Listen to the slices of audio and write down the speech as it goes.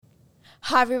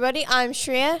Hi everybody, I'm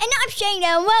Shreya. And I'm Shayna,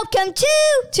 and welcome to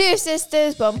Two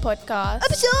Sisters, One Podcast.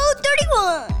 episode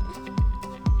 31.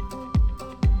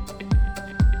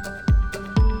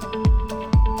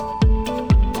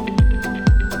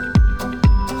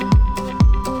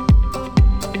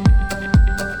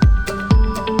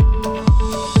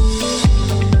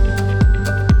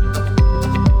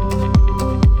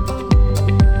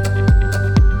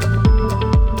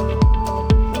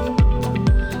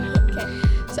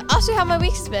 Ask me how my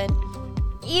week has been.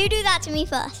 You do that to me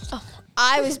first. Oh,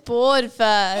 I was bored first.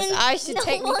 I should No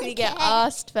technically one get cares.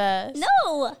 asked first.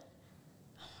 No.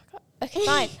 Okay,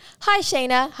 fine. Hi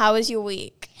Shayna, how was your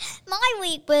week? My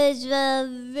week was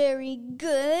very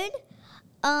good.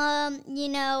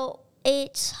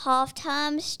 It's half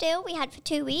term still. We had for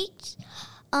 2 weeks.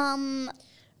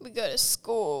 We go to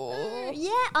school. Yeah,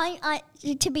 I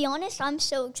to be honest, I'm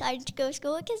so excited to go to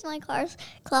school because my class.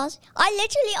 I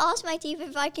literally asked my teacher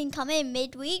if I can come in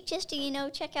midweek just to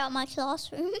check out my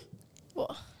classroom.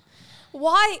 What?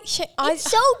 Why? It's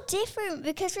so different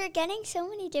because we're getting so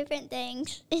many different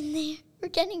things in there. We're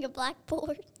getting a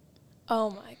blackboard. Oh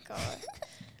my god.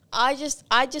 I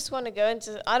just want to go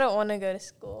into. I don't want to go to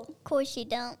school. Of course you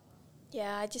don't.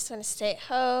 Yeah, I just want to stay at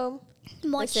home.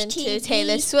 Watch Listen TV. to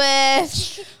Taylor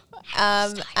Swift,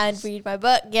 and read my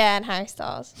book. Yeah, and Harry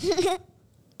Styles.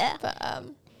 Yeah. But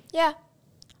yeah.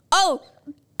 Oh,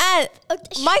 and Oh,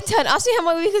 my turn. Ask me how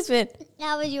my week has been.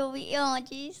 How was your week? Oh,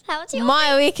 jeez. How was your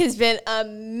My week has been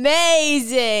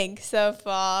amazing so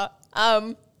far.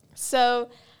 I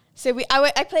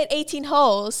played 18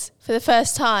 holes for the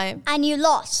first time. And you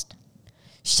lost.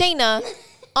 Shayna,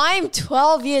 I'm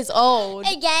 12 years old.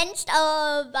 Against,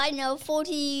 I don't know,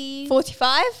 40...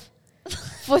 45?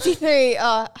 43.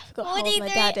 I forgot how old my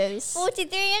dad is.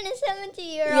 43 and a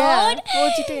 70-year-old. Yeah,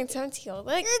 43 and 70-year-old.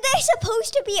 Like, They're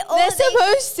supposed to be old. they're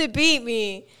supposed to beat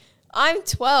me. I'm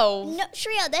 12. No,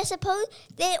 Shreya,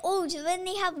 they're old when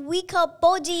they have weaker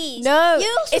bodies. No, You're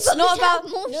it's supposed not to have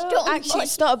about. more No, strong actually, bodies.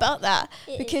 it's not about that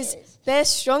It because is. they're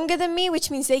stronger than me,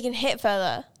 which means they can hit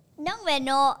further. No, we're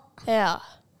not. Yeah.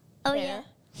 Oh, yeah.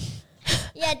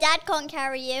 Yeah, Dad can't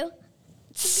carry you.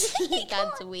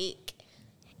 Dad's weak.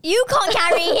 You can't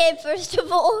carry him, first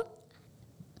of all.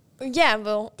 Yeah,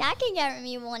 well, Dad can carry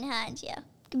me in one hand, yeah.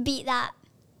 Can beat that.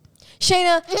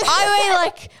 Shayna,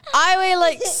 I weigh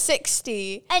like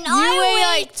 60. And you I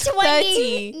weigh like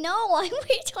 20. 30. No, I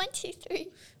weigh 23.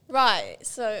 Right.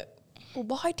 So,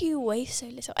 why do you weigh so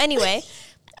little? Anyway,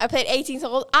 I played 18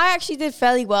 holes. I actually did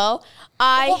fairly well.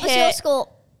 What was your score?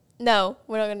 No,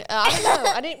 we're not gonna.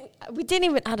 I don't know. We didn't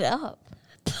even add it up.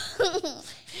 We'll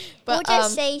But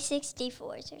just say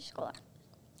 64 is your score.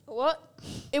 what?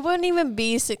 It wouldn't even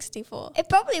be 64. It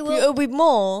probably It will. would be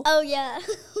more. Oh, yeah.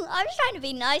 I was trying to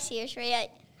be nice here, Shreya.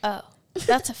 Oh,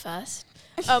 that's a first.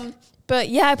 But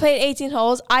yeah, I played 18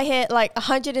 holes. I hit like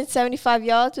 175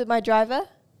 yards with my driver,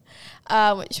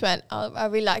 which went. I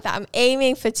really like that. I'm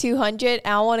aiming for 200,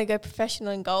 and I want to go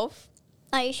professional in golf.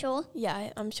 Are you sure?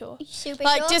 Yeah, I'm sure. You super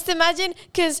Like, sure? just imagine,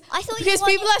 because I thought you people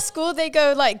wanted- at school, they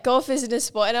go like, golf isn't a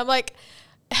sport, and I'm like,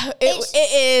 It's-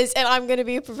 it is, and I'm gonna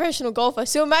be a professional golfer.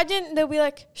 So imagine they'll be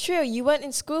like, sure, you went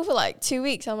in school for like 2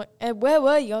 weeks. I'm like, and where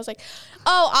were you? I was like,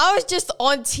 oh, I was just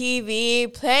on TV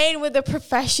playing with the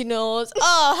professionals.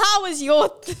 Oh, how was your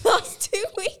last 2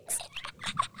 weeks?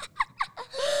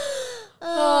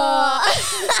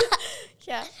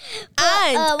 Yeah.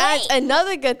 And wait.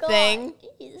 another good God, thing,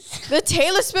 jeez. the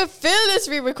Taylor Swift Fearless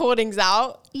re-recording's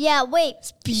out. Yeah, wait.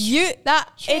 It's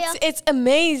Shreya.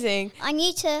 amazing.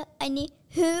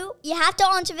 Who? You have to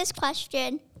answer this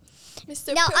question.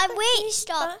 Mr. Now, wait,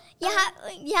 stop. You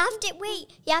have to, wait.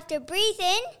 You have to breathe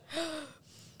in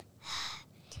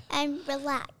and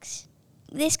relax.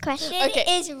 This question Okay.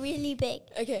 is really big.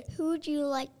 Okay. Who do you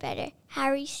like better?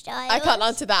 Harry Styles? I can't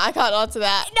answer that.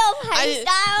 No, Harry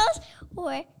Styles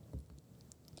or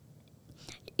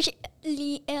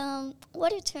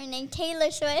what is her name?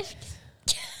 Taylor Swift.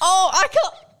 Oh, I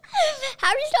can't.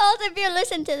 Harry Styles, if you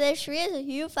listen to this, she is a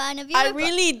huge fan of you. I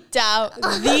really doubt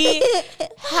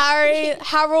the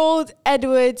Harold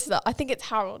Edwards. I think it's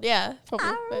Harold. Yeah, probably.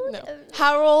 But no.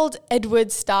 Harold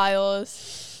Edwards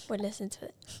Styles would listen to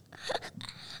it.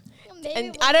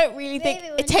 And I don't really think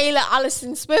maybe Taylor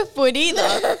Allison Swift would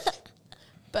either.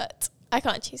 But I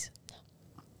can't choose.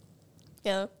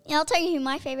 Yeah. Yeah, I'll tell you who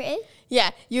my favorite is. Yeah,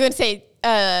 you're going to say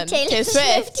Taylor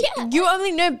Swift. Yeah. You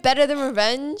only know Better Than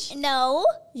Revenge. No.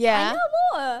 Yeah. I know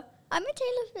more. I'm a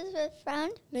Taylor Swift fan.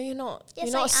 No, you're not. Yes,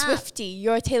 You're not a I am. Swiftie.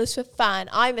 You're a Taylor Swift fan.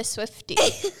 I'm a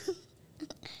Swiftie.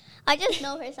 I just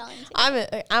know her songs. I'm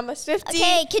a Swiftie.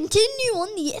 Okay, continue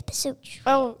on the episode.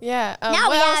 Oh yeah. Now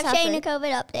we what else have Shayna happened?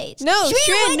 COVID updates. No,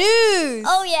 Shreya went- News.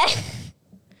 Oh yeah.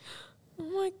 Oh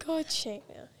my God,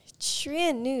 Shayna.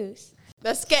 Shreya News.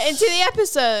 Let's get into the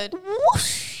episode.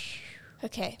 Whoosh.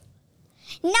 Okay.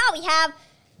 Now we have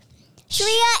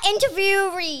Shreya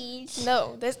interview reads.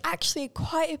 No, there's actually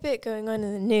quite a bit going on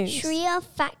in the news. Shreya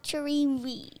factory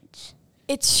reads.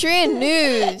 It's Shreya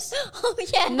News. Oh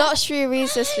yeah. Not Shreya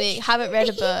Reads this week. Haven't read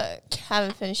a book.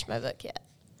 Haven't finished my book yet.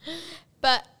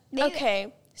 But, Maybe-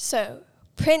 okay. So,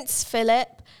 Prince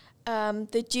Philip,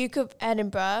 the Duke of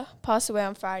Edinburgh, passed away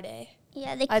on Friday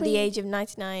Yeah, the at the queen. age of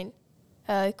 99.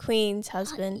 Queen's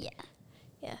husband. Yeah.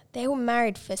 Yeah. They were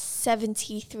married for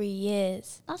 73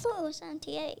 years. I thought it was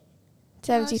 78.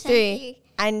 73. 73.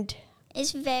 And,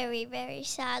 It's very, very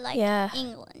sad. Like Yeah.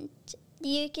 England.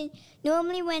 You can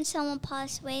normally when someone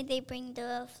passes away, they bring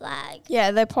the flag. yeah,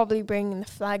 they're probably bringing the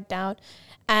flag down.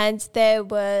 And there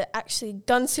were actually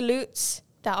gun salutes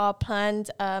that are planned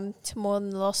to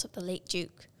mourn the loss of the late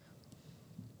Duke.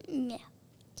 Yeah.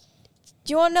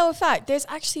 Do you want to know a fact? There's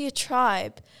actually a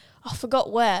tribe, I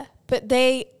forgot where, but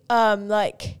they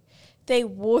they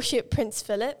worship Prince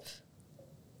Philip.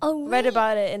 Oh, Read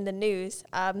about it in the news.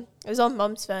 It was on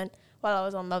Mum's phone while I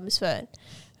was on Mum's phone.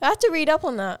 I had to read up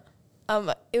on that.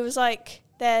 It was like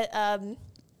their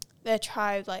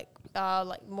tribe like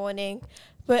mourning,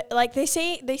 but like they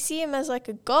see him as like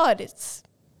a god. It's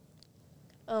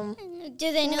Do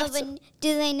they know That's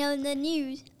Do they know the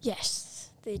news? yes,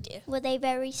 they do. Were they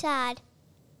very sad?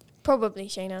 Probably,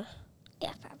 Shayna.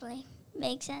 Yeah, probably.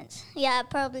 Makes sense. Yeah,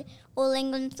 probably. All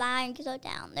England flags are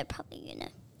down. They're probably gonna,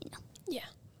 Yeah.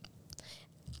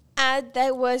 And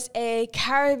there was a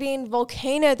Caribbean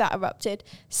volcano that erupted,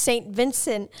 St.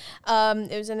 Vincent.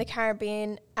 It was in the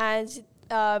Caribbean, and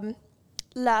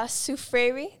La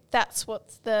Soufriere, that's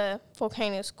what the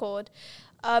volcano is called.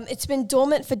 It's been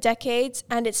dormant for decades,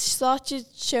 and it started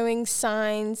showing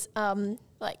signs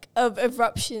of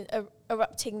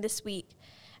erupting this week.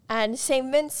 And St.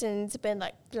 Vincent's been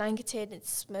like blanketed in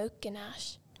smoke and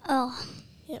ash. Oh,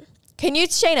 Yeah. Can you,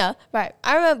 Shayna? Right.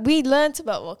 I remember we learnt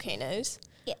about volcanoes.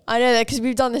 Yeah. I know that because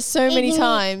we've done this so many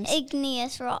times.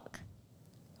 Igneous rock.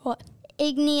 What?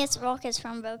 Igneous rock is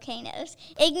from volcanoes.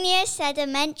 Igneous,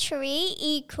 sedimentary,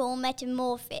 equal,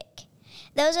 metamorphic.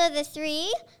 Those are the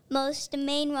three most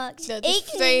main rocks. No, there's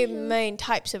three main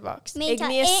types of rocks. Main type-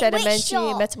 Igneous, wait, sedimentary, stop.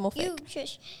 and metamorphic. You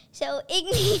shush. So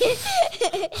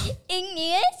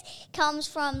igneous comes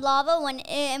from lava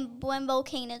when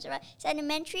volcanoes erupt.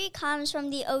 Sedimentary comes from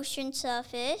the ocean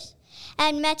surface.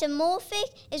 And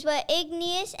metamorphic is where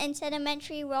igneous and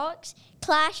sedimentary rocks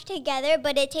clash together,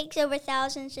 but it takes over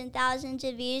thousands and thousands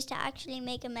of years to actually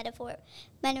make a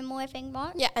metamorphic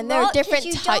rock. Yeah, and there are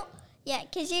different types. Yeah,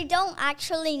 because you don't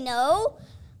actually know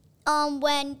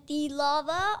when the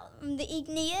lava, the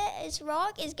igneous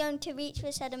rock, is going to reach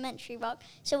the sedimentary rock.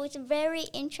 So it's very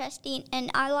interesting,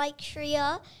 and I like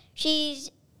Shreya.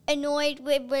 She's annoyed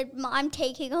with I'm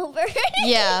taking over.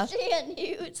 Yeah. Shreya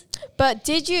News. But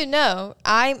did you know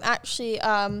I'm actually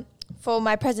for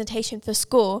my presentation for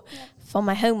school, for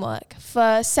my homework,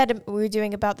 we were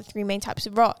doing about the three main types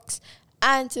of rocks.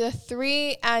 And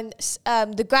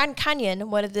the Grand Canyon,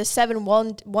 one of the seven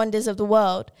wonders of the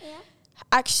world,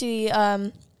 actually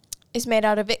is made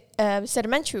out of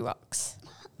sedimentary rocks.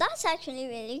 That's actually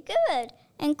really good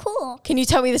and cool. Can you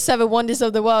tell me the seven wonders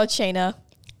of the world, Shayna?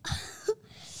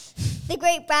 The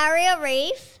Great Barrier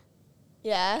Reef,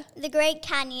 Yeah. the Great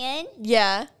Canyon,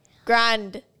 Yeah.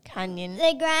 Grand Canyon.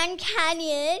 the Grand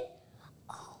Canyon.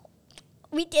 Oh,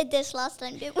 we did this last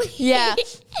time, didn't we? Yeah. You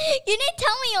didn't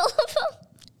tell me all of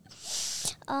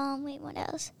them. Wait, what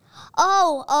else?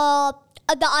 Oh,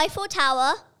 the Eiffel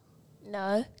Tower.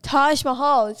 No. Taj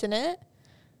Mahal, isn't it?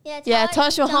 Yeah,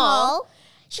 Taj Mahal.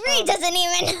 Shree doesn't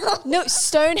even know. No,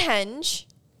 Stonehenge.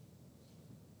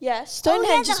 Yeah,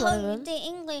 Stonehenge is one of them. The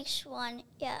English one,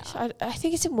 yeah. I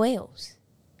think it's in Wales.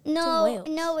 No, Wales.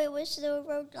 no, it was the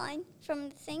road line from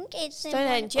the thing. It's in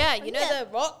Stonehenge, yeah, you know Yeah. the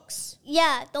rocks?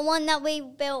 Yeah, the one that we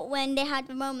built when they had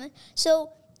the Romans.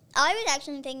 So I was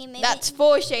actually thinking maybe. That's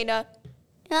four, Shayna.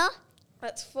 Huh?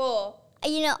 That's four.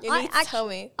 You know, You need to tell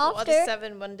me. What are the after-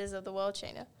 seven wonders of the world,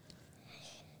 Shayna?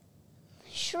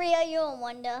 Shreya, you're a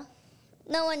wonder.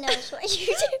 No one knows what you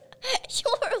do.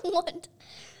 You're a wonder.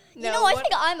 You know, I think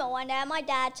I'm a wonder. I'm my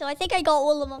dad, so I think I got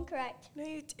all of them correct. No,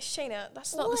 Shayna,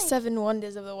 that's not Why? the seven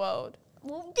wonders of the world.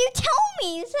 Well, you tell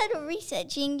me instead of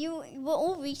researching. You were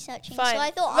all researching, Fine. so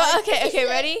I thought. Well, I okay,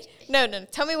 ready? No.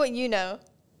 Tell me what you know.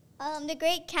 The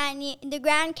Great Canyon, the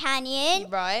Grand Canyon,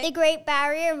 Right. the Great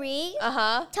Barrier Reef,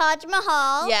 Uh-huh. Taj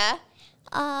Mahal, Yeah.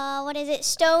 What is it?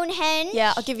 Stonehenge.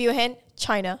 Yeah, I'll give you a hint.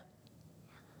 China.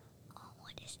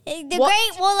 What is it? The What?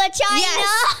 Great Wall of China.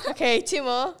 Yes. Okay, 2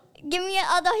 more. Give me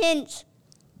other hints.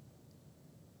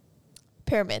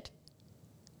 Pyramid.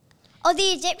 Oh, the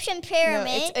Egyptian No,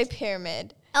 pyramid. it's a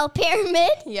pyramid. Oh, pyramid.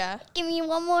 Yeah. Give me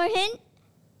one more hint.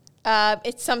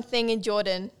 It's something in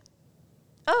Jordan.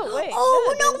 Oh, wait.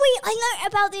 Oh, no, wait. I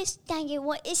learned about this. Dang it.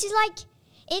 What? This is like,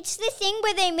 it's the thing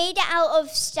where they made it out of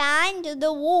sand,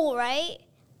 the wall, right?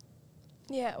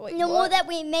 Yeah, wait. The wall what? that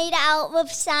we made out of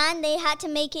sand, they had to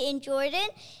make it in Jordan.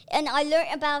 And I learned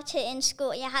about it in school.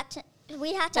 We had to.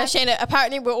 Now, Shayna,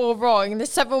 apparently we're all wrong. The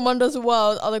 7 wonders of the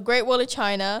world are the Great Wall of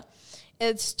China,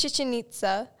 it's Chichen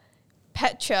Itza,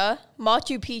 Petra,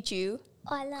 Machu Picchu,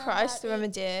 Oh, I learned Christ the about it.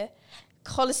 Redeemer,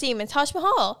 Colosseum, and Taj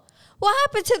Mahal. What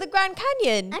happened to the Grand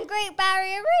Canyon? And Great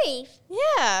Barrier Reef.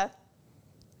 Yeah.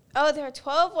 Oh, there are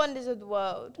 12 wonders of the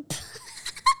world.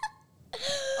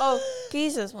 Oh,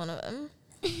 Giza's one of them.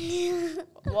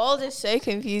 World is so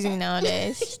confusing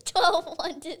nowadays. 12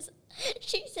 wonders.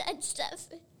 She said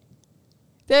 7.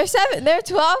 There are 7. There are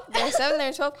 12. There are 7. There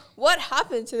are 12. What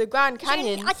happened to the Grand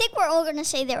Canyon? I think we're all going to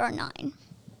say there are 9.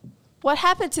 What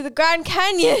happened to the Grand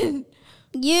Canyon?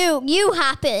 You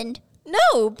happened.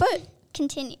 No, but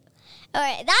Continue. All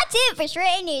right, that's it for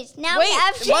Straight News. Now wait, we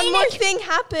have one Shayna. more thing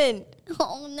happened.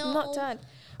 Oh, no. I'm not done.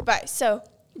 Right, so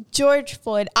George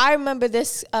Floyd. I remember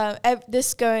this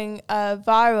this going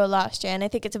viral last year, and I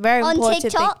think it's a very On important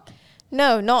TikTok? thing.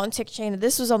 No, not on TikTok.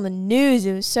 This was on the news.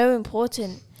 It was so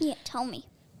important. Yeah, tell me.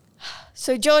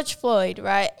 So George Floyd,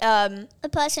 right? The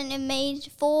person who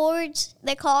made Ford's,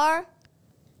 the car.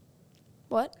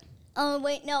 What? Oh,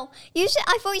 wait, no.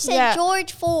 I thought you said Yeah.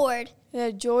 George Ford. Yeah,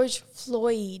 George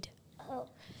Floyd. Oh.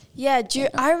 Yeah,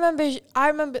 I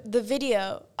remember the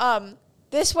video.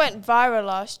 This went viral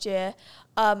last year,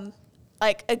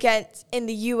 like against in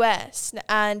the US,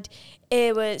 and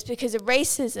it was because of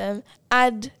racism,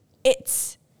 and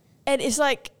it's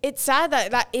like it's sad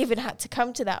that even had to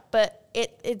come to that, but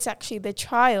it's actually the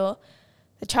trial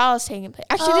is taking place.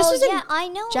 Actually, this was I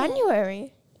know in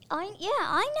January. I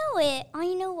know it.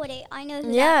 I know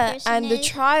who Yeah, that person and is. the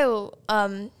trial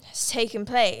has taken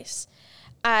place.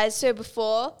 So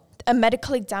before, a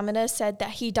medical examiner said that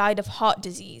he died of heart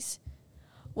disease,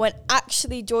 when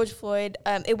actually George Floyd,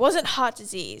 it wasn't heart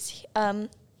disease.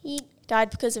 He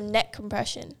Died because of neck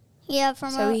compression.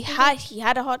 from So he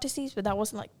had a heart disease, but that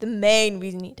wasn't like the main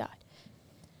reason he died.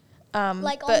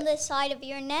 like but on the side of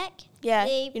your neck. yeah,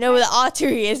 they you know where the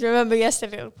artery is. Remember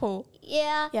yesterday at the pool?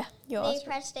 Yeah. Yeah, your They artery.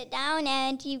 pressed it down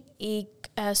and He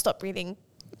stopped breathing.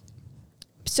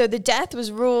 So the death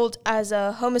was ruled as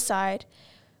a homicide,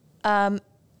 and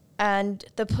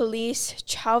the police,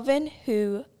 Chauvin,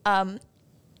 who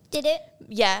did it.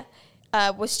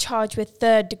 was charged with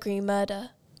 3rd-degree murder.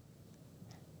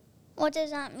 What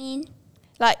does that mean?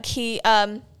 Like he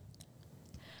Did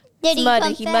he murdered.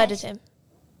 confess? He murdered him.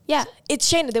 Yeah,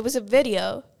 it's Shayna. There was a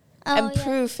video and yeah.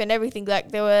 proof and everything.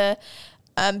 Like there were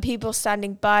people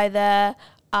standing by there.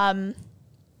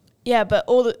 Yeah, but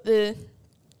all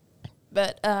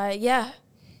yeah.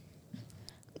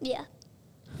 Yeah.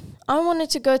 I wanted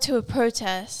to go to a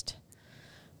protest,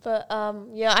 but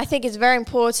yeah, I think it's very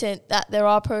important that there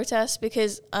are protests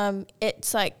because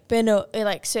it's like been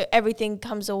so everything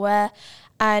comes aware,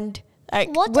 and like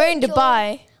What we're in did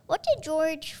Dubai. What did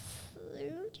George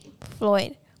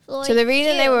Floyd. Floyd So the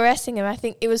reason they do? were arresting him, I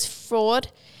think it was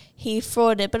fraud. He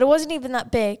frauded, but it wasn't even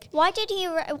that big. Why did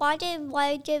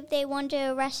they want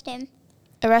to arrest him?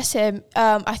 Arrest him.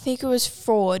 I think it was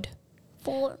fraud.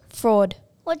 For Fraud.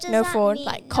 what does No that fraud, mean?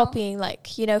 like No. copying, like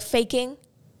faking.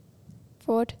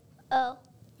 Fraud. Oh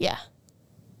Yeah.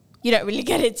 You don't really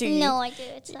get it, do you? no, I do.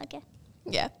 It's okay.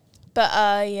 Yeah. But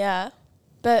yeah.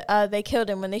 But they killed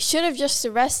him when they should have just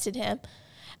arrested him.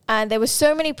 And there were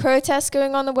so many protests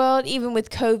going on in the world, even with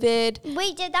COVID.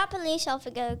 Wait, did that police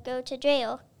officer go to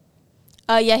jail?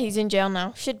 Yeah, he's in jail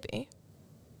now. Should be.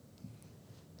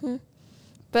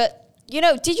 But,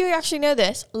 did you actually know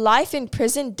this? Life in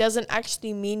prison doesn't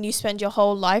actually mean you spend your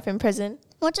whole life in prison.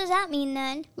 What does that mean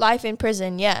then? Life in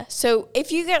prison, yeah. So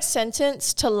if you get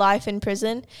sentenced to life in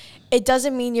prison, it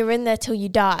doesn't mean you're in there till you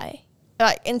die.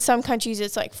 Like in some countries,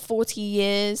 it's like 40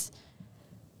 years.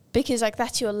 Because like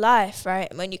that's your life, right?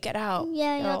 And when you get out,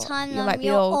 Yeah, your time. you might be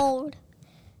you're old. old.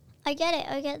 I get it.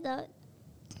 I get that.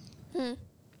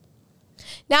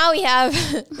 Now we have,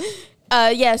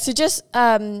 so just,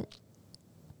 Mm-hmm.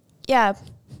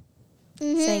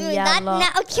 Saying yeah a That, lot.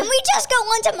 now, can we just go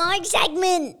on to my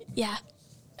segment? Yeah.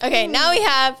 Okay, now we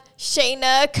have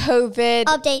Shayna, COVID,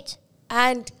 Update.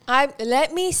 and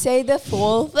let me say the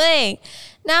full thing.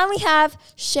 Now we have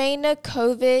Shayna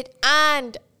COVID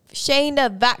and Shayna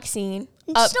vaccine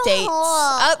updates.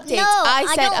 Stop. Updates. No, I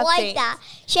said don't updates. like that.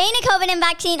 Shayna COVID and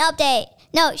vaccine update.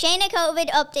 No, Shayna COVID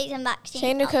updates and vaccine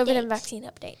Shayna updates. COVID and vaccine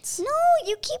updates. No,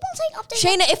 you keep on saying updates.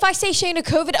 Shayna, if I say Shayna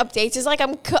COVID updates, it's like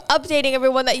I'm updating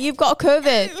everyone that you've got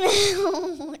COVID.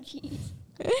 Oh, jeez.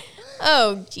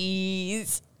 Oh,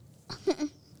 jeez.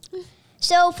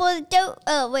 So for the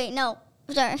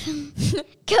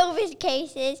COVID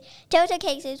cases, total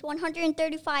cases,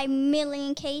 135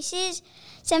 million cases,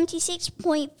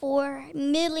 76.4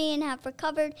 million have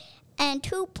recovered, and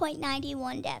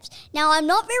 2.91 deaths. Now, I'm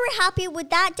not very happy with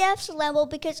that deaths level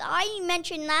because I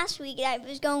mentioned last week that it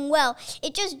was going well.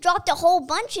 It just dropped a whole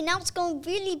bunch, and now it's going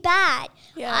really bad.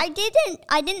 Yeah. I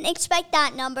didn't expect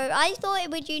that number. I thought it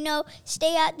would,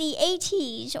 stay at the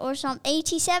 80s or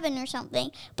 87 or something.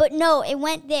 But no, it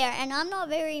went there, and I'm not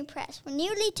very impressed. We're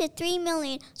nearly to 3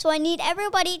 million, so I need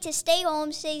everybody to stay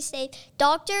home, stay safe.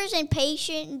 Doctors and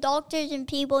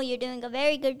people, you're doing a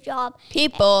very good job.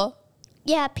 People.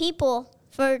 Yeah, people,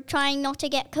 for trying not to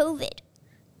get COVID.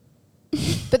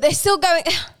 But they're still going.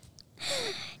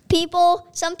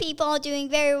 Some people are doing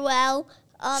very well.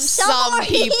 Some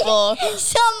people.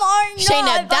 Some are not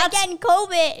Shayna, by getting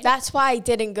COVID. That's why I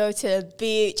didn't go to the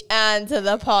beach and to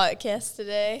the park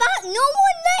yesterday. But no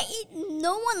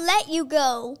one let you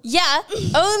go. Yeah,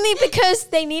 only because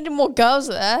they needed more girls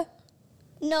there.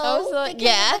 No, like, because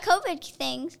yeah. of the COVID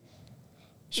things.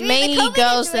 Sure, the Mainly COVID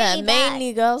girls is there. really bad.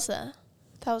 Mainly girls there.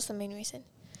 That was the main reason.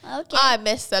 Okay. I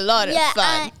missed a lot of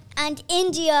fun. And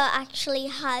India actually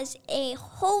has a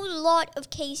whole lot of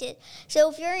cases.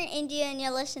 So if you're in India and you're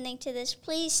listening to this,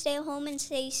 please stay home and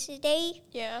stay safe.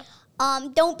 Yeah.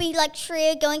 Don't be like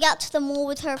Shreya going out to the mall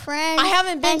with her friends. I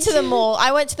haven't been to the mall.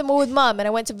 I went to the mall with Mum and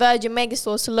I went to Virgin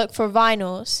Megastores to look for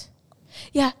vinyls.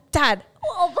 Yeah, Dad.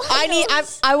 Oh,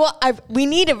 We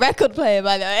need a record player,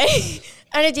 by the way.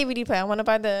 And a DVD player. I want to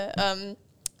buy the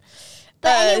But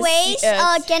anyways,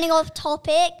 getting off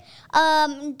topic,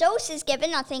 doses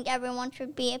given, I think everyone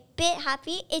should be a bit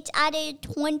happy. It's added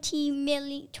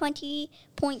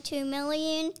 20.2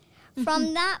 million.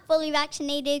 From that, fully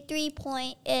vaccinated,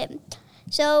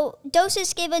 so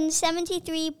doses given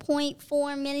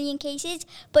 73.4 million cases,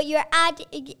 but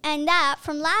and that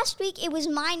from last week it was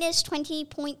minus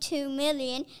 20.2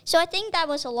 million. So I think that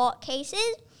was a lot of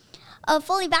cases.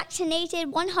 Fully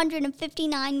vaccinated,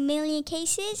 159 million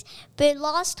cases. But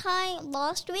last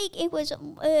week it was,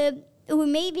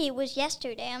 maybe it was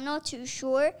yesterday, I'm not too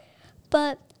sure.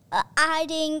 But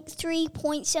adding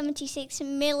 3.76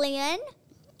 million,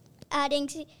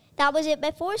 that was it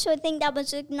before. So I think that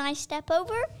was a nice step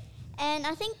over. And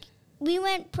I think we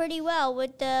went pretty well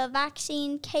with the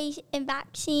vaccine,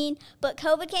 but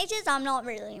COVID cases, I'm not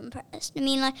really impressed. I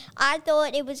mean, I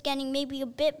thought it was getting maybe a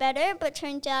bit better, but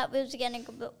turns out it was getting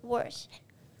a bit worse.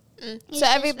 So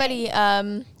everybody,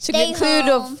 to Stay conclude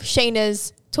home. of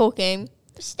Shayna's talking,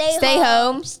 Stay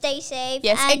home. Stay safe.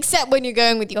 Yes, and except when you're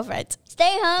going with your friends.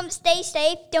 stay home, stay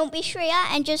safe. Don't be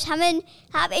Shreya, and just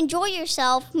enjoy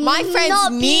yourself. My friends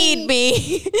need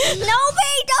me. No,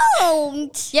 they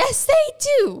don't. Yes, they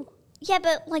do. Yeah,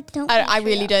 but don't. I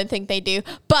really don't think they do.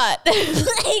 But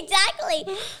Exactly.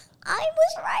 I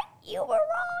was right. You were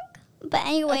wrong. But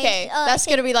anyways, okay, that's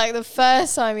gonna be like the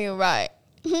first time you're right.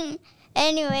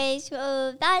 anyways,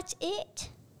 that's it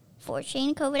for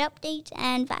Shayna COVID updates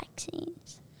and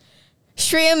vaccines.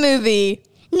 Shreya movie.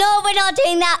 No, we're not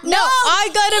doing that. No, I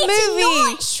got a movie. It's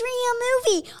not Shreya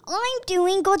movie. I'm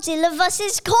doing Godzilla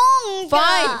vs. Kong.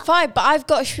 Fine, but I've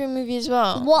got a Shreya movie as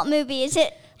well. What movie is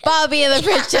it? Barbie and the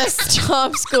Princess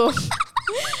Charm School.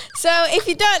 So if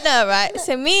you don't know, right?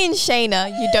 So me and Shayna,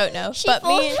 you don't know, She but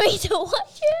forced me to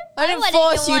watch it. I didn't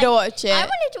force you to watch it. I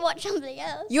wanted to watch something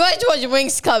else. You wanted to watch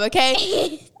Wings Club,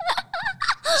 okay?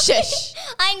 Shush.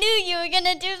 I knew you were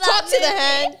gonna do that. Talk to the movie.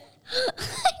 hand.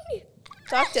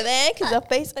 Talk to the hand, because her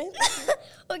face.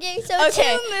 Okay, so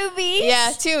Okay. 2 movies.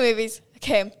 Yeah, 2 movies.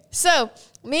 Okay, so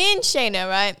me and Shayna,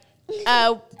 right?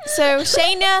 So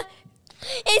Shayna.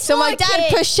 It's So my more dad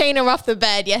kids. pushed Shayna off the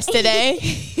bed yesterday.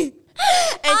 And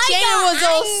Shayna was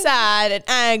all sad and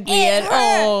angry It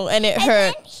hurt. and it And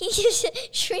hurt. then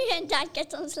Shreya and Dad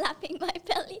kept on slapping my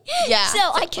belly. Yeah, So so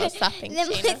I it was could. slapping Then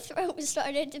my Shayna. throat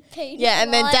started to pain. Yeah, a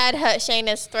and then lot. Dad hurt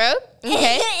Shayna's throat.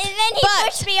 Okay. and then he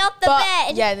pushed me off the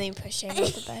bed. Yeah, then he pushed Shayna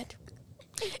off the bed.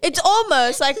 It's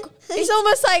almost like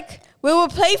we were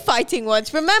play fighting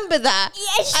once. Remember that?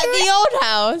 Yeah, At sure. the old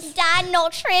house. Dad,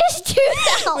 not Shreya's do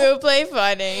that. We were play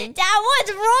fighting. Dad,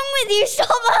 what's wrong with you? Stop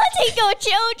hurting your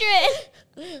children.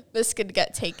 This could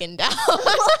get taken down.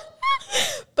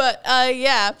 But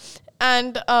yeah.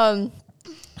 And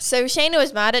So Shayna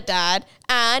was mad at Dad,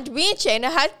 and me and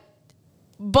Shayna had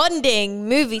bonding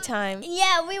movie time.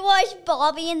 Yeah, we watched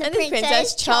Barbie and the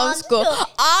Princess Charm School.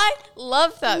 I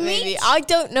love that Me movie. too. I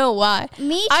don't know why.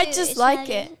 Me too. I just It's like not-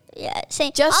 it. Yeah,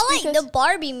 same. Just I like because- the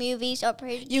Barbie movies are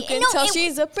pretty. You can tell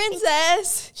she's a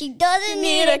princess. She doesn't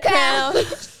need a crown.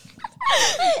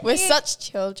 We're such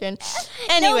children.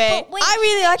 Anyway, but wait, I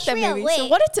really like that Shreya, movie. So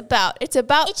wait. what it's about? It's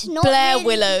about It's not Blair really,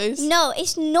 Willows. No,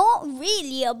 it's not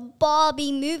really a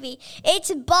Barbie movie.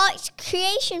 It's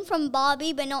creation from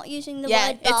Barbie, but not using the Yeah,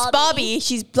 word Barbie. it's Barbie.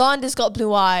 She's blonde, has got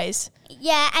blue eyes.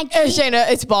 Yeah, and Shayna,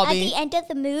 it's at Barbie. the end of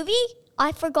the movie,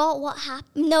 I forgot what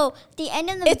happened. No, the end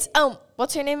of the It's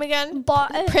what's her name again?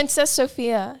 Princess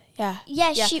Sophia. Yeah. Yeah,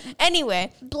 Yeah. she.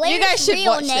 Anyway, Blair's you guys should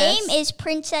real watch name this. is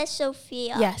Princess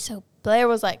Sophia. Yeah. So Blair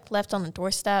was like left on the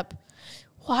doorstep.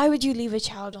 Why would you leave a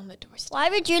child on the doorstep? Why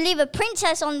would you leave a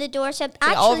princess on the doorstep?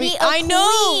 They all Actually, I a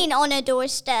know. queen on a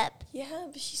doorstep. Yeah,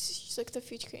 but she's like the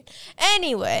future queen.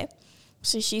 Anyway,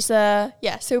 so she's so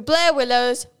Blair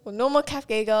Willows, a normal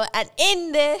cafe girl, and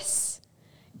in this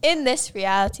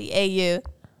reality AU,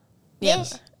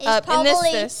 This is in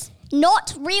probably this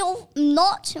not real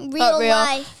not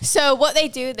life. So what they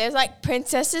do, there's like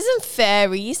princesses and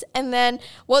fairies, and then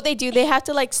what they do, they have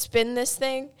to like spin this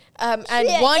thing. And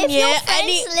Yeah, one if year, your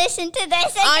friends listen to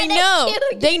this, they're I gonna know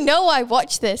kill you. they know I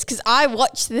watch this because I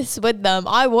watch this with them.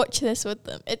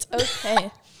 It's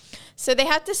okay. So they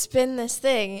have to spin this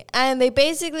thing, and they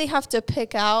basically have to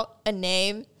pick out a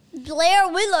name. Blair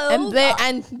Willow.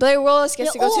 And Blair Willows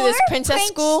gets to go to this princess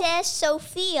school. Princess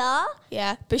Sophia.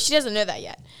 Yeah, but she doesn't know that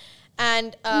yet.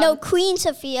 And No, Queen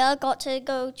Sophia got to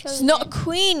go chosen. she's not a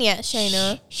queen yet,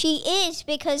 Shayna. She is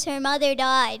because her mother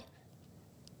died.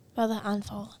 Mother and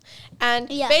father. And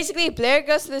Yeah. basically, Blair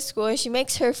goes to the school and she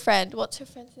makes her friend. What's her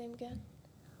friend's name again?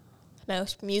 No,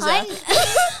 it's Musa. We're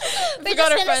Forgot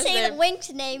just her gonna friend's say name. the Wink's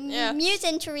name. Yeah. Muse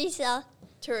and Teresa.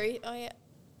 Oh, yeah.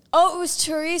 Oh, it was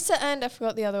Teresa and I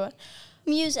forgot the other one.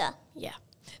 Musa. Yeah.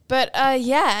 But,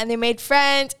 and they made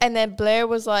friends. And then Blair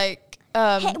was like...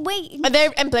 Hey, wait.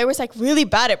 and Blair was like really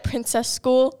bad at princess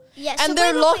school. Yeah, and so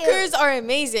their wait. lockers are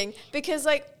amazing because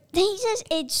like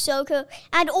It's so cool.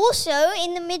 And also,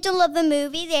 in the middle of the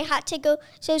movie, they had to go.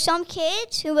 So some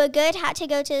kids who were good had to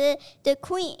go to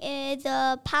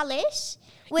the palace,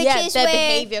 which is their where.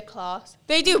 behavior class.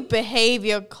 They do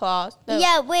behavior class. No.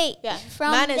 Yeah, wait. Yeah,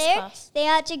 From manners there, class. they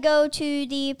had to go to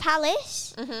the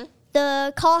palace, Mhm.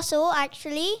 the castle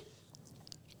actually,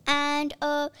 and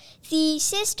the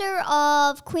sister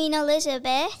of Queen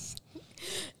Elizabeth.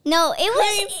 No, it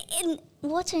was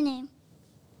what's her name?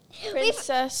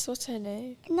 Princess, what's her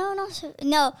name?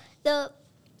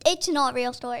 It's not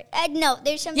real story. No,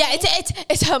 there's some. Yeah,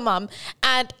 it's her mom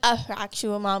and her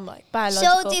actual mom, like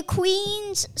biological. So the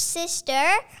queen's sister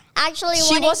actually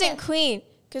she wanted wasn't to, queen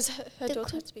because her The daughter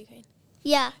queen- had to be queen.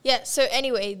 yeah, Yeah. So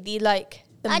anyway, the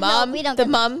I know, mom, we don't the get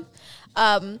mom,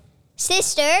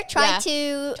 sister tried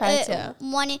to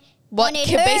wanted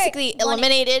her basically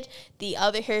eliminated the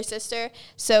other her sister,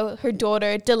 so her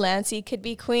daughter Delancey could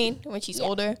be queen when she's Yeah.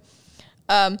 older.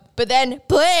 But then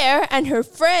Blair and her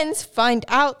friends find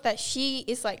out that she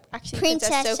is like actually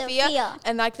Princess Sophia,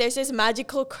 and like there's this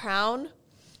magical crown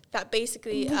that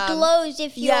basically glows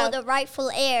if you're yeah. the rightful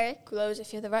heir. glows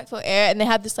if you're the rightful heir, and they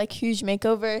have this like huge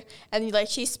makeover, and like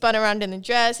she spun around in a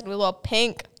dress and it was all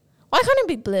pink. Why can't it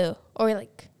be blue or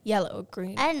like yellow or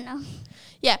green? I don't know.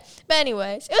 Yeah, but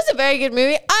anyways, it was a very good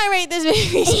movie. I rate this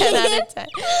movie 10 out of 10.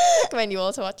 Recommend you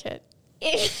all to watch it.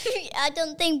 I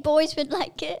don't think boys would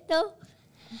like it though.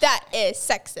 That is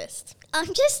sexist. I'm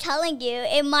just telling you,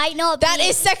 it might not That be.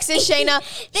 is sexist, Shayna.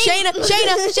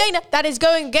 Shayna. That is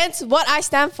going against what I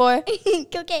stand for.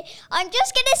 Okay, I'm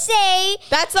just gonna say.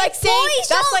 That's like saying Boys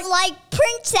that's don't like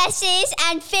princesses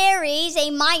and fairies.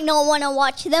 They might not want to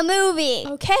watch the movie.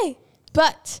 okay,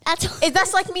 but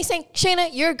that's like me saying, Shayna,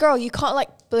 you're a girl. You can't like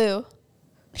blue.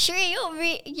 Sure,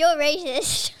 you're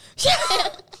racist.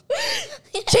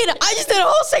 Shayna, I just did a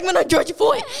whole segment on Georgia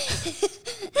Floyd.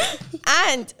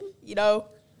 And,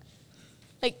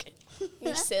 like,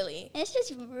 you're silly. It's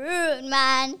just rude,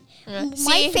 man. My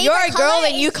See, favorite you're a girl color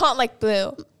and you is- can't like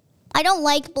blue. I don't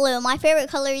like blue. My favorite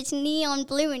color is neon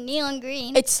blue and neon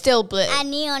green. It's still blue.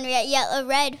 And neon red. Yeah,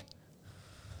 red.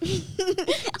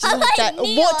 Just I like that. like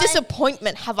neon. What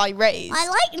disappointment have I raised? I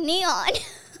like neon.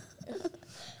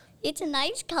 It's a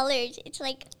nice color. It's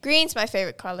like, Green's my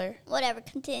favorite color. whatever,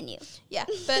 continue. Yeah,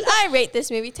 but I rate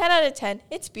this movie 10 out of 10.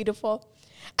 It's beautiful.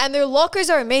 And their lockers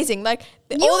are amazing. Like,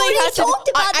 You already talked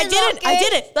about I the didn't.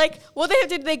 lockers. Like, what they have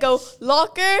to do, they go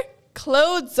locker,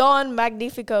 clothes on,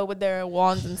 Magnifico with their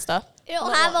wands and stuff. You don't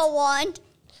Not have wands. a wand.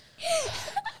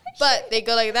 But they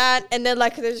go like that, and then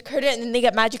like there's a curtain, and then they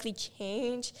get magically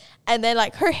changed, and then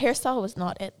like her hairstyle was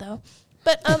not it though,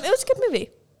 but it was a good movie.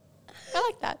 I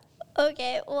like that.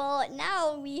 Okay, well,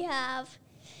 now we have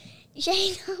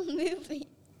Shayna movie.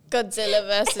 Godzilla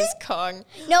versus Kong.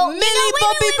 No, Millie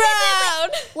Bobby Brown.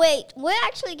 Wait, we're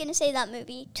actually going to say that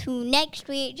movie to next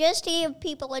week just to give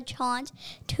people a chance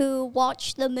to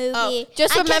watch the movie. Oh,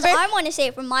 just And 'cause remember- I want to say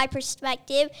it from my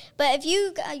perspective, but if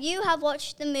you have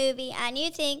watched the movie and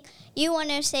you think you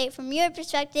want to say it from your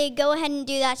perspective, go ahead and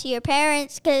do that to your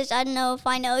parents because I don't know if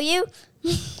I know you.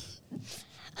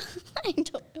 I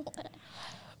don't know what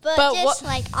but just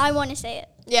like, I want to say it.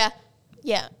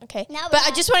 Yeah, okay. Now But we I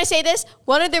have- just want to say this.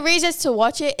 One of the reasons to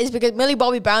watch it is because Millie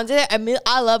Bobby Brown's in it, and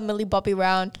I love Millie Bobby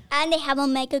Brown. And they have a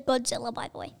Mega Godzilla, by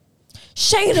the way.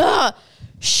 Shayna!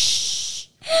 Shh!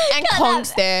 And God,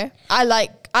 Kong's there.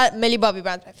 Millie Bobby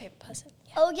Brown's my favorite person.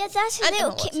 Oh, yes, that's a And little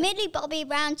Emma kid. Watson. Millie Bobby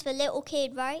Brown's the little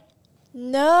kid, right?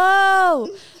 No!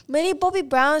 Millie Bobby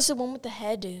Brown's the one with the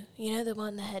hairdo. You know the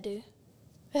one with the hairdo?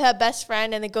 With her best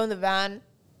friend, and they go in the van.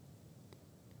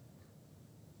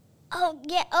 Oh,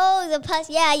 yeah. Oh, the plus.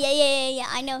 Yeah.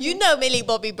 I know. You who. know Millie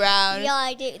Bobby Brown. Yeah,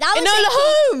 I do. That was Enola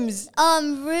Holmes!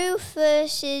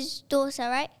 Rufus's daughter,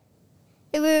 right?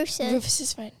 Rufus.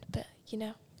 Rufus's friend, but you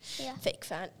know. Yeah. Fake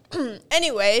fan.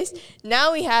 Anyways,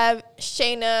 now we have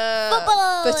Shayna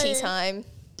Football. footy time.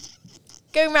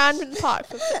 Going around in the park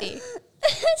for footy.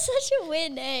 Such a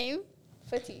weird name.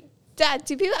 Footy. Dad,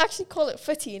 do people actually call it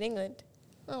footy in England?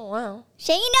 Oh, wow.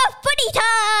 Shayna footy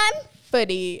time.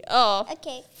 Footy. Oh,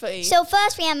 Okay. footy. So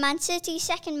first we have Man City,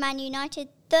 second Man United,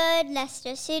 third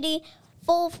Leicester City,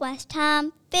 fourth West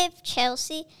Ham, fifth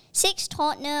Chelsea, sixth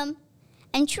Tottenham,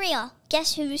 and Tria.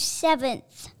 Guess who's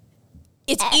seventh?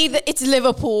 It's either it's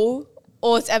Liverpool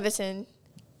or it's Everton.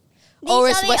 Or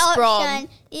it's West Brom.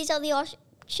 These are the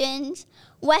options.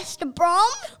 West Brom,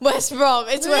 West Brom.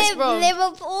 It's West Brom.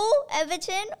 Liverpool,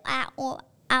 Everton,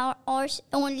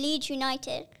 or Leeds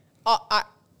United.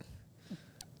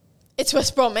 It's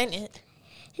West Brom, ain't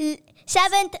it?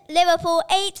 Seventh, Liverpool.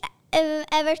 Eighth,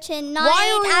 Everton. Ninth, Why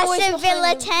are we always Aston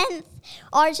Villa. behind them? 10th,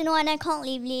 Arsenal, and I can't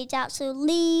leave Leeds out. So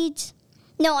Leeds.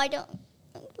 No, I don't.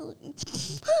 Our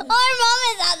mom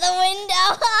is at the window.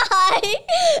 Hi.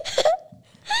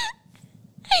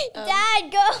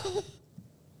 Dad, go.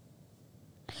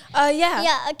 Yeah.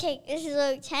 Yeah, okay. This is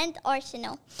 10th,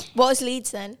 Arsenal. What was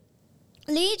Leeds then?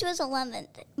 Leeds was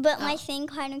 11th, but my Oh. thing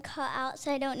kind of cut out,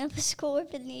 so I don't know the score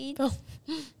for Leeds. Oh,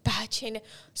 bad Shayna.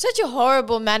 Such a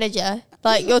horrible manager.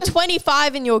 Like, you're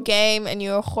 25 in your game and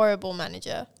you're a horrible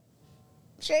manager.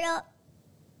 Straight up,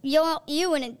 you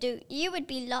wouldn't do. You would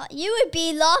be lost. You would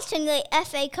be lost in the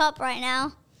FA Cup right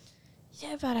now.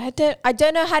 Yeah, but I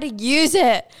don't know how to use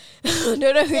it. I don't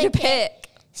know who to Okay. pick.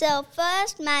 So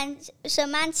first, Man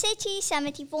City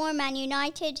 74, Man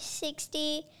United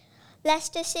 60,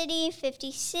 Leicester City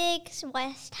 56,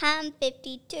 West Ham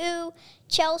 52,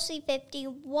 Chelsea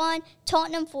 51,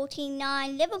 Tottenham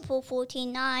 49, Liverpool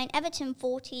 49, Everton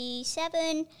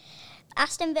 47,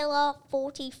 Aston Villa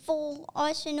 44,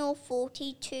 Arsenal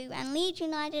 42, and Leeds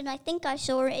United, I think I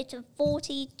saw it, it's a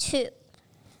 42.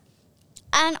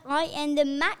 And the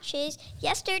matches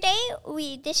yesterday,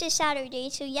 this is Saturday,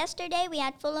 so yesterday we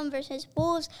had Fulham versus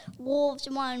Wolves. Wolves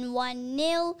won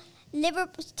 1-0.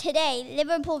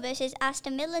 Liverpool versus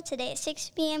Aston Villa today at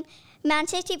 6 p.m. Man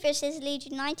City versus Leeds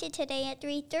United today at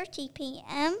 3:30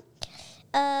 p.m.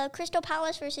 Crystal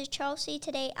Palace versus Chelsea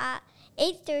today at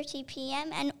 8:30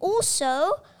 p.m. And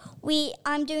also,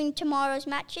 I'm doing tomorrow's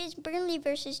matches. Burnley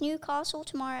versus Newcastle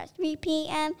tomorrow at 3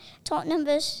 p.m. Tottenham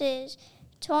versus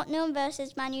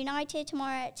Man United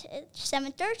tomorrow at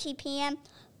 7:30 p.m.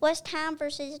 West Ham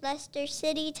versus Leicester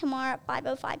City tomorrow at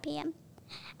 5:05 p.m.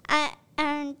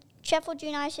 And Sheffield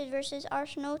United versus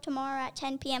Arsenal tomorrow at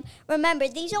 10 p.m. Remember,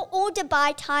 these are all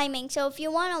Dubai timing, so if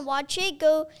you want to watch it,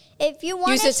 go. If you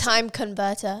want Use a time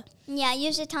converter. yeah,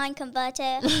 use a time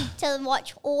converter to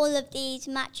watch all of these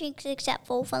matches except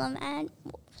for Fulham and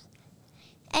Wolves.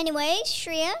 Anyways,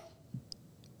 Shreya,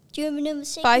 do you have another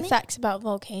segment? 5 facts about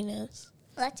volcanoes.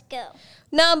 Let's go.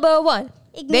 Number 1.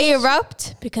 They Igneous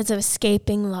erupt because of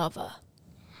escaping lava.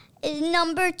 is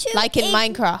number 2. Like in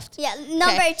Minecraft. Yeah,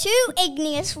 number 2,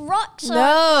 igneous rocks No.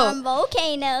 are from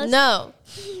volcanoes. No.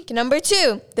 Okay, number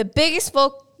 2. The biggest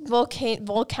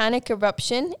volcanic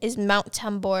eruption is Mount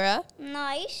Tambora.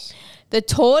 Nice. The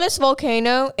tallest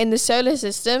volcano in the solar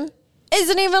system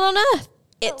isn't even on Earth.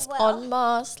 It's well. on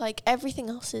Mars, like everything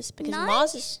else is, because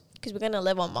Mars is because we're gonna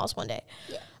live on Mars one day.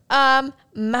 Yeah.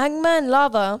 Magma and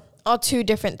lava are 2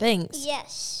 different things.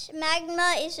 Yes,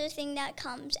 magma is the thing that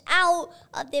comes out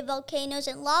of the volcanoes,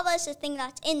 and lava is the thing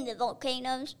that's in the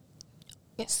volcanoes.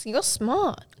 Yes, you're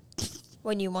smart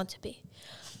when you want to be.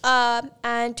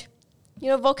 And you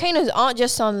know, volcanoes aren't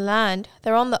just on land;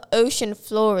 they're on the ocean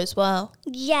floor as well.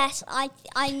 Yes, I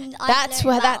That's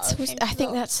where that's I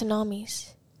think that's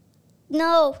tsunamis.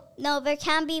 No, there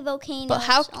can be volcanoes. But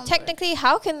how on technically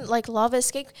how can like lava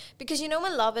escape? Because you know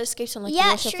when lava escapes on like the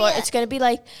Yeah, ocean sure, floor, yeah. it's gonna be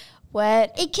like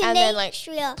wet It can and make then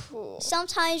like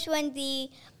sometimes when the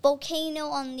volcano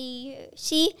on the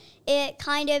sea, it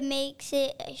kind of makes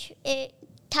it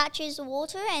touches the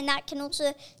water, and that can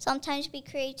also sometimes be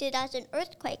created as an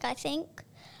earthquake, I think.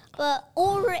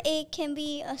 Or it can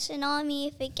be a tsunami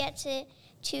if it gets it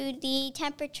to the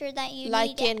temperature that you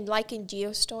like need. in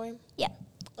Geostorm. Yeah.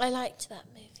 I liked that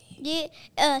movie.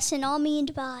 Tsunami in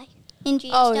Dubai. In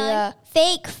Geostorm. Oh, yeah.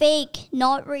 Fake,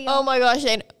 not real. Oh my gosh,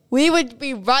 and we would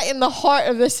be right in the heart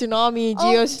of the tsunami in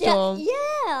Geostorm.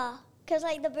 Yeah. Because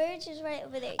like the birds is right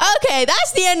over there. Okay,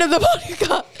 that's the end of the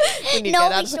podcast. We need to No,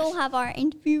 get we out. still have our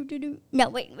interview to do. No,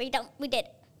 wait, we don't. We did.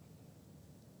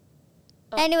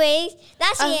 Oh. Anyways,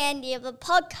 that's the end of the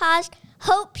podcast.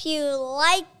 Hope you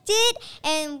liked it.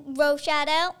 And Ro, shout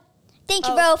out. Thank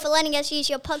you, Ro, for letting us use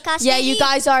your podcast. Yeah, you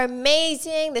guys are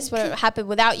amazing. This wouldn't happen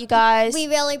without you guys. We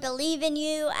really believe in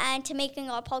you and to making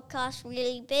our podcast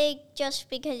really big just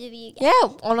because of you guys. Yeah,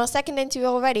 on our second interview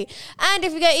already. And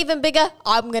if we get even bigger,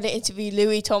 I'm going to interview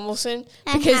Louis Tomlinson.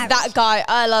 And Because Harry. that guy,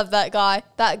 I love that guy.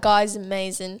 That guy's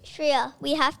amazing. Shreya,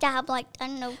 we have to have like, I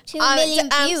don't know, 2 I'm million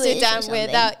to viewers or Amsterdam something.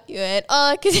 without you. And,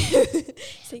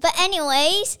 But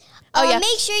anyways, yeah.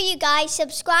 make sure you guys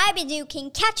subscribe and you can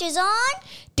catch us on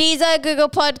Deezer, Google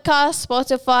Podcast,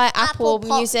 Spotify, Apple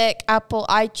Apple Music, Apple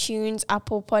iTunes,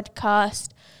 Apple Podcast,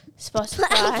 Spotify,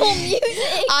 Apple Music.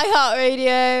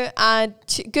 iHeartRadio, and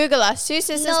Google us,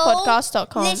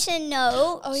 twosisterspodcast.com. Listen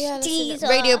notes. Oh yeah, Deezer.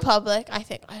 Radio Public, I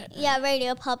think. I don't know. Yeah,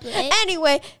 Radio Public.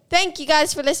 Anyway, thank you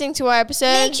guys for listening to our episode.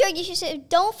 Make sure you should,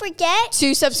 don't forget.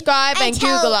 To subscribe and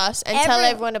tell Google us and tell every-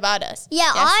 everyone about us.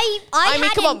 Yeah, Yes. I mean,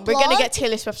 had come a on, we're gonna blog. get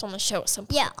Taylor Swift on the show at some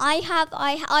point. Yeah,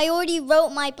 I already wrote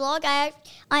my blog.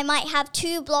 I might have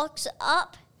 2 blogs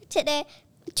up today.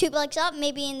 2 blogs up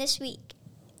maybe in this week.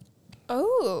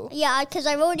 Oh, Yeah, because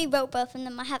I already wrote both of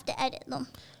them. I have to edit them.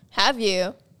 have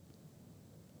you?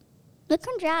 Look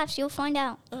on drafts. You'll find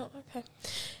out. Oh, okay.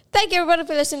 Thank you, everybody,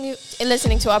 for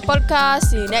listening to our podcast.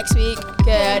 See you next week.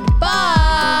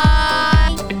 Goodbye.